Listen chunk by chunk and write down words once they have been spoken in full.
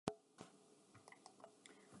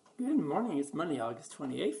Good morning. It's Monday, August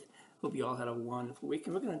 28th. Hope you all had a wonderful week.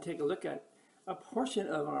 And we're going to take a look at a portion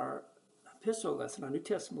of our epistle lesson, our New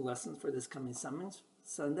Testament lessons for this coming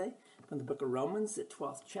Sunday from the book of Romans, the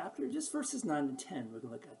 12th chapter, just verses 9 to 10 we're going to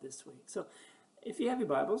look at this week. So if you have your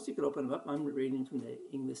Bibles, you can open them up. I'm reading from the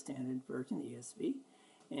English Standard Version, the ESV.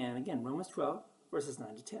 And again, Romans 12, verses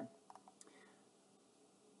 9 to 10.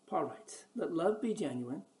 Paul writes, "Let love be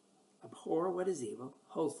genuine, abhor what is evil,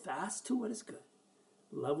 hold fast to what is good.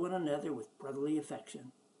 Love one another with brotherly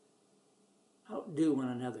affection. Outdo one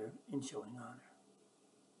another in showing honor."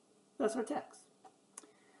 That's our text.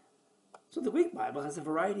 So the Greek Bible has a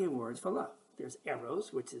variety of words for love. There's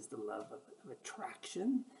eros, which is the love of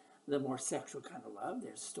attraction, the more sexual kind of love.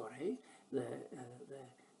 There's storge,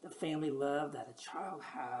 the family love that a child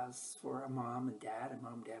has for a mom and dad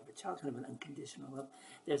for a child, kind of an unconditional love.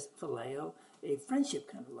 There's phileo, a friendship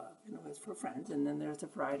kind of love, it's for friends. And then there's a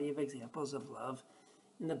variety of examples of love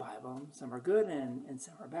in the Bible. Some are good and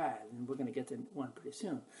some are bad, and we're going to get to one pretty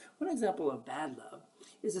soon. One example of bad love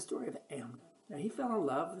is the story of Amnon. Now, he fell in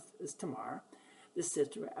love with Tamar, the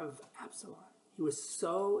sister of Absalom. He was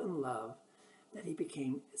so in love that he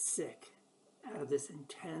became sick out of this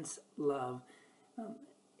intense love.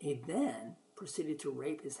 He then proceeded to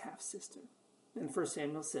rape his half-sister. Then 1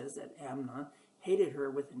 Samuel says that Amnon hated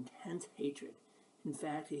her with intense hatred. In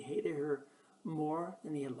fact, he hated her more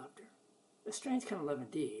than he had loved her. A strange kind of love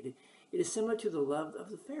indeed. It is similar to the love of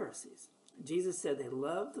the Pharisees. Jesus said they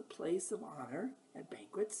loved the place of honor at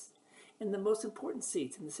banquets and the most important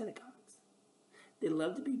seats in the synagogues. They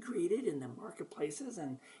loved to be greeted in the marketplaces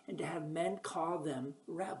and to have men call them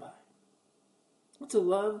rabbi. It's a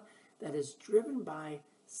love that is driven by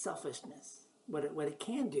selfishness, what it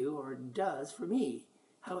can do or does for me,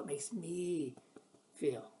 how it makes me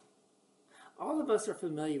feel. All of us are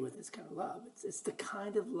familiar with this kind of love. It's the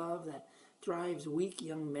kind of love that drives weak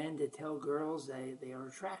young men to tell girls they are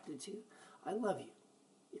attracted to, "I love you.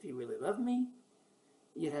 If you really love me,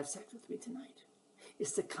 you'd have sex with me tonight."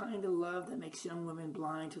 It's the kind of love that makes young women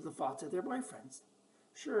blind to the faults of their boyfriends.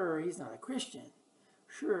 Sure, he's not a Christian.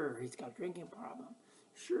 Sure, he's got a drinking problem.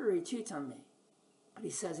 Sure, he cheats on me. But he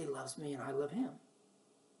says he loves me and I love him.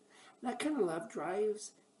 That kind of love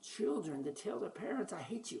drives children to tell their parents, "I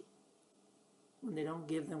hate you," when they don't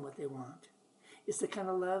give them what they want. It's the kind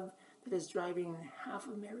of love that is driving half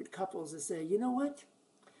of married couples to say, "You know what?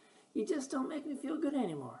 You just don't make me feel good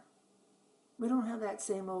anymore. We don't have that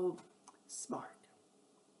same old spark.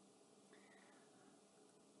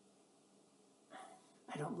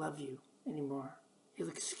 I don't love you anymore." He'll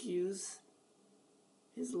excuse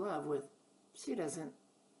his love with, "She doesn't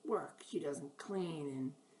work, she doesn't clean,"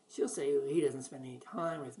 and she'll say, "He doesn't spend any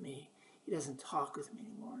time with me, he doesn't talk with me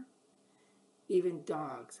anymore." Even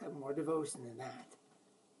dogs have more devotion than that.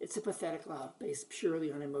 It's a pathetic love based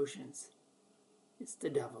purely on emotions. It's the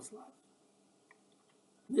devil's love.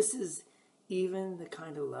 This is even the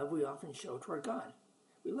kind of love we often show toward God.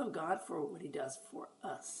 We love God for what he does for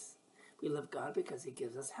us. We love God because he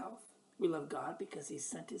gives us health. We love God because he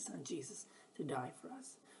sent his son Jesus to die for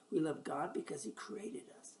us. We love God because he created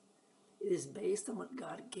us. It is based on what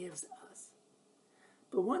God gives us.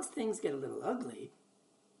 But once things get a little ugly,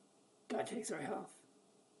 God takes our health.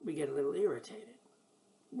 We get a little irritated.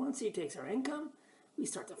 Once he takes our income, we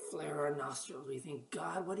start to flare our nostrils. We think,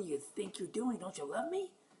 "God, what do you think you're doing? Don't you love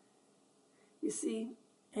me?" You see,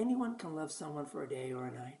 anyone can love someone for a day or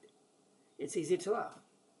a night. It's easy to love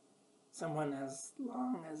someone as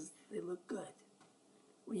long as they look good,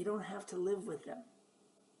 when you don't have to live with them,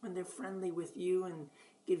 when they're friendly with you and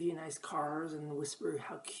give you nice cars and whisper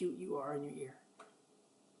how cute you are in your ear.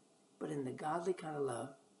 But in the godly kind of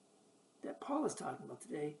love that Paul is talking about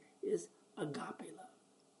today is agape love.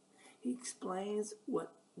 He explains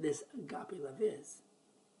what this agape love is.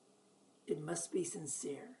 It must be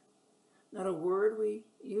sincere. Not a word we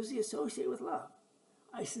usually associate with love.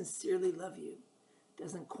 "I sincerely love you"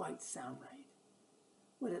 doesn't quite sound right.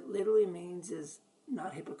 What it literally means is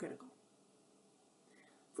not hypocritical.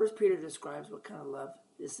 1 Peter describes what kind of love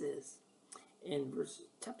this is in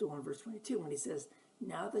chapter 1, verse 22, when he says,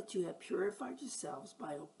 "Now that you have purified yourselves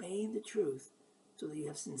by obeying the truth, so that you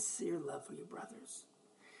have sincere love for your brothers."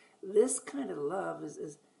 This kind of love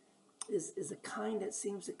is a kind that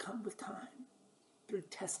seems to come with time, through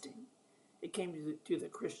testing. It came to the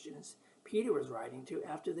Christians Peter was writing to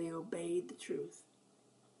after they obeyed the truth.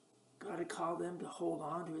 God had called them to hold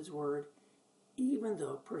on to his word, even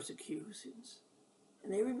though persecutions.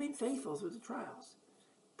 And they remained faithful through the trials,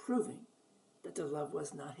 proving that their love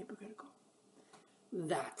was not hypocritical.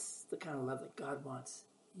 That's the kind of love that God wants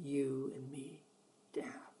you and me to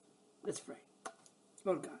have. Let's pray.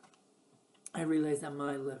 Lord God, I realize that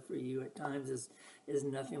my love for you at times is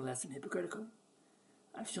nothing less than hypocritical.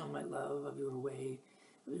 I've shown my love of your way,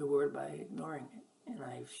 of your word by ignoring it. And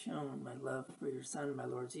I've shown my love for your Son, my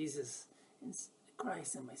Lord Jesus, and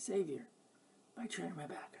Christ and my Savior, by turning my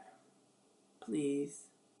back on him. Please,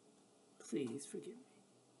 please forgive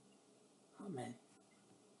me. Amen.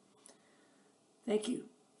 Thank you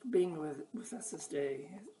for being with us this day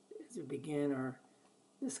as we begin our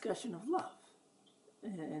discussion of love.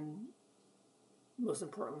 And most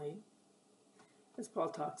importantly, as Paul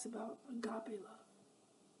talks about, agape love.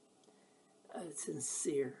 A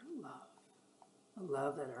sincere love. A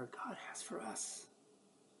love that our God has for us.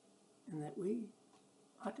 And that we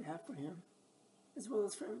ought to have for him, as well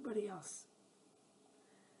as for everybody else.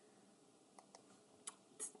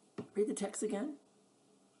 Read the text again.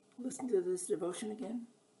 Listen to this devotion again.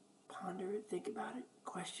 Ponder it, think about it,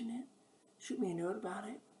 question it. Shoot me a note about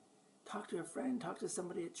it. Talk to a friend, talk to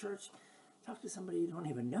somebody at church, talk to somebody you don't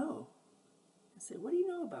even know. And say, what do you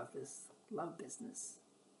know about this love business?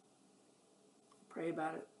 Pray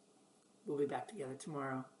about it. We'll be back together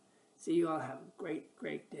tomorrow. See you all. Have a great,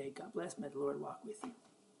 great day. God bless. May the Lord walk with you.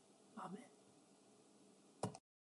 Amen.